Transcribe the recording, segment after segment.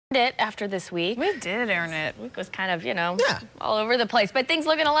it after this week. We did earn it. Week was kind of, all over the place. But things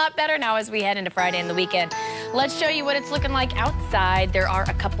looking a lot better now as we head into Friday and the weekend. Let's show you what it's looking like outside. There are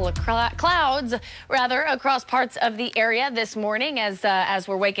a couple of clouds, rather, across parts of the area this morning as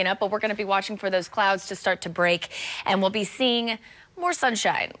we're waking up. But we're going to be watching for those clouds to start to break, and we'll be seeing more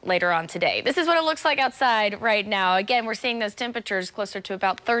sunshine later on today. This is what it looks like outside right now. Again, we're seeing those temperatures closer to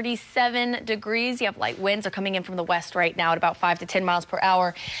about 37 degrees. You have light winds are coming in from the west right now at about 5 to 10 miles per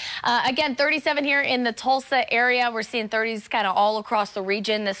hour. Again, 37 here in the Tulsa area. We're seeing 30s kind of all across the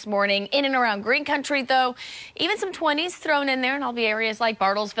region this morning. In and around Green Country, though, even some 20s thrown in there, and all the areas like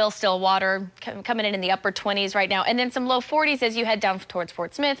Bartlesville, Stillwater, coming in the upper 20s right now. And then some low 40s as you head down towards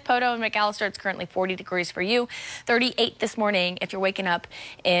Fort Smith, Poto, and McAllister. It's currently 40 degrees for you. 38 this morning if you're waking up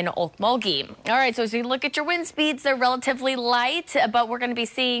in Okmulgee. All right, so as we look at your wind speeds, they're relatively light, but we're going to be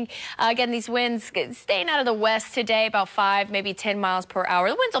seeing, again, these winds staying out of the west today, about 5, maybe 10 miles per hour.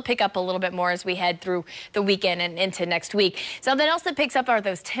 The winds will pick up a little bit more as we head through the weekend and into next week. Something else that picks up are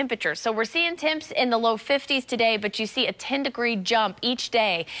those temperatures. So we're seeing temps in the low 50s today, but you see a 10-degree jump each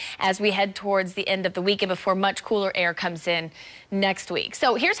day as we head towards the end of the weekend before much cooler air comes in next week.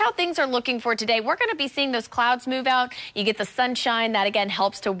 So here's how things are looking for today. We're going to be seeing those clouds move out. You get the sunshine. That, again,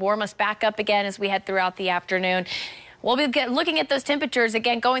 helps to warm us back up again as we head throughout the afternoon. We'll be looking at those temperatures,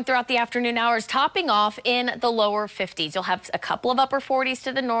 again, going throughout the afternoon hours, topping off in the lower 50s. You'll have a couple of upper 40s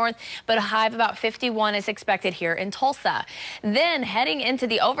to the north, but a high of about 51 is expected here in Tulsa. Then heading into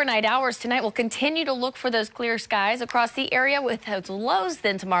the overnight hours tonight, we'll continue to look for those clear skies across the area with those lows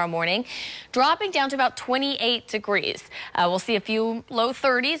then tomorrow morning, dropping down to about 28 degrees. We'll see a few low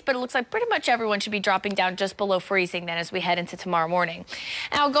 30s, but it looks like pretty much everyone should be dropping down just below freezing then as we head into tomorrow morning.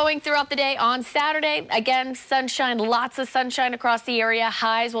 Now, going throughout the day on Saturday, again, sunshine, lots of sunshine across the area.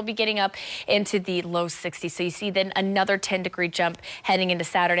 Highs will be getting up into the low 60s. So you see then another 10-degree jump heading into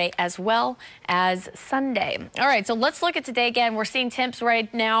Saturday as well as Sunday. All right, so let's look at today again. We're seeing temps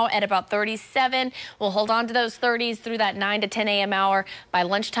right now at about 37. We'll hold on to those 30s through that 9 to 10 a.m. hour. By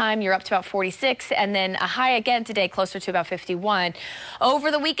lunchtime, you're up to about 46, and then a high again today closer to about 51. Over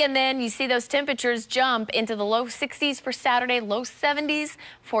the weekend then, you see those temperatures jump into the low 60s for Saturday, low 70s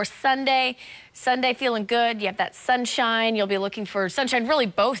for Sunday. Sunday feeling good. You have that sunshine. You'll be looking for sunshine really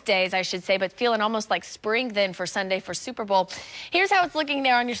both days, I should say, but feeling almost like spring then for Sunday for Super Bowl. Here's how it's looking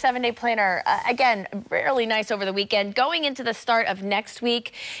there on your 7-day planner. Again, really nice over the weekend. Going into the start of next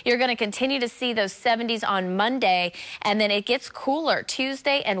week, you're going to continue to see those 70s on Monday, and then it gets cooler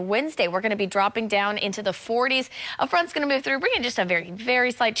Tuesday and Wednesday. We're going to be dropping down into the 40s. A front's going to move through, bringing just a very,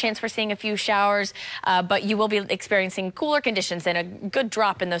 very slight chance for seeing a few showers, but you will be experiencing cooler conditions and a good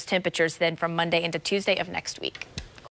drop in those temperatures then from Monday into Tuesday of next week.